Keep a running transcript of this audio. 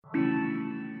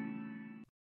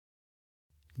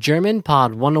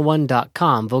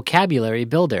GermanPod101.com Vocabulary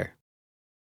Builder.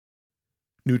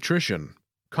 Nutrition.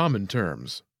 Common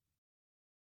terms.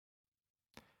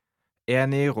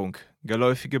 Ernährung,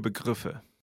 geläufige Begriffe.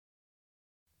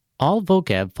 All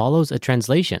vocab follows a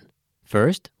translation.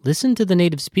 First, listen to the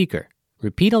native speaker.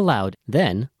 Repeat aloud,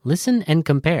 then listen and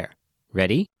compare.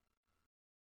 Ready?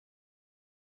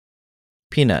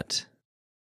 Peanut,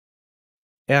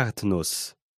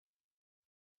 Erdnuss.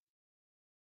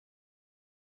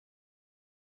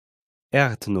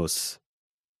 Erdnuss.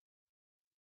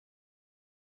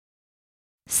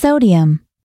 Sodium,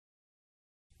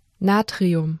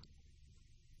 Natrium.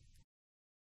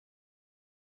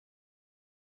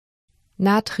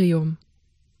 Natrium.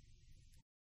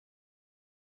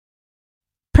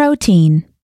 protein,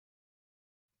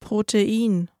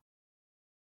 Protein.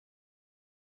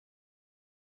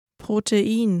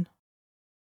 Protein.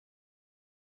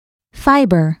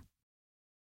 fiber,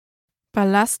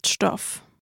 Ballaststoff.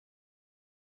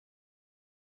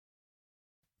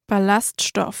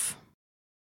 Ballaststoff.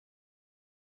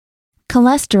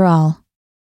 cholesterol,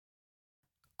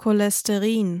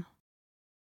 Cholesterin.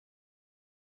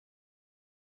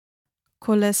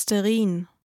 Cholesterin.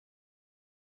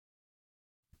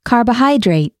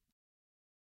 carbohydrate,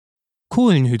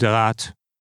 Kohlenhydrat.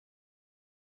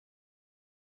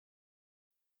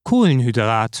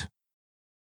 Kohlenhydrat.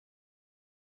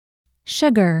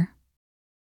 sugar,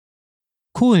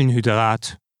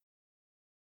 Kohlenhydrat.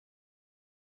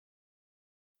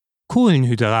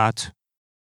 Kohlenhydrat.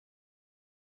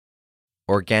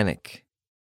 organic,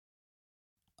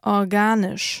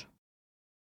 Organisch.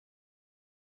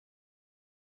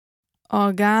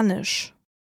 Organisch.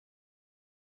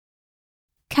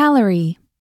 calorie,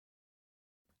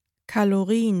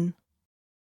 Kalorien.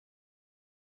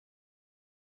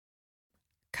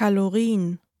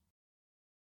 Kalorien.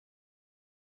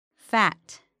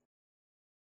 fat,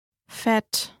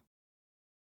 Fett.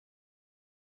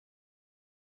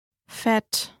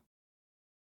 Fett.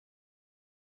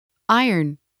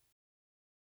 iron,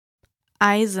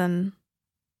 Eisen.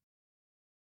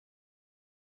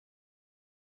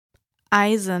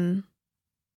 Eisen.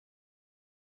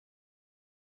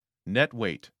 Net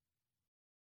weight.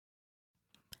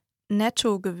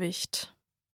 Nettogewicht.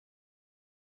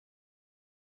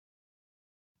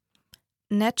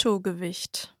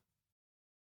 Nettogewicht.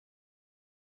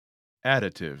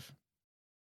 Additive.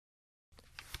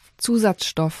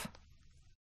 Zusatzstoff.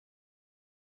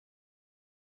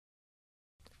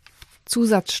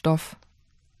 Zusatzstoff.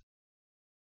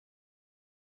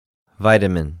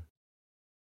 vitamin,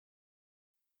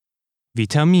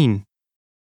 Vitamin.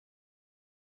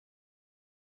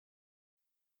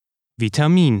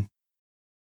 Vitamin.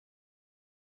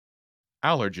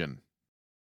 Allergen.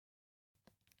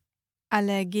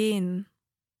 Allergen.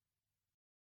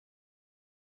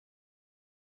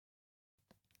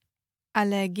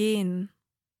 Allergen.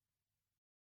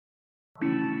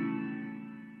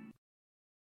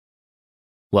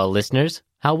 Well, listeners,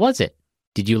 how was it?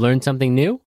 Did you learn something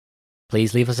new?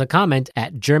 Please leave us a comment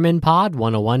at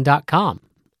GermanPod101.com.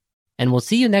 And we'll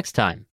see you next time.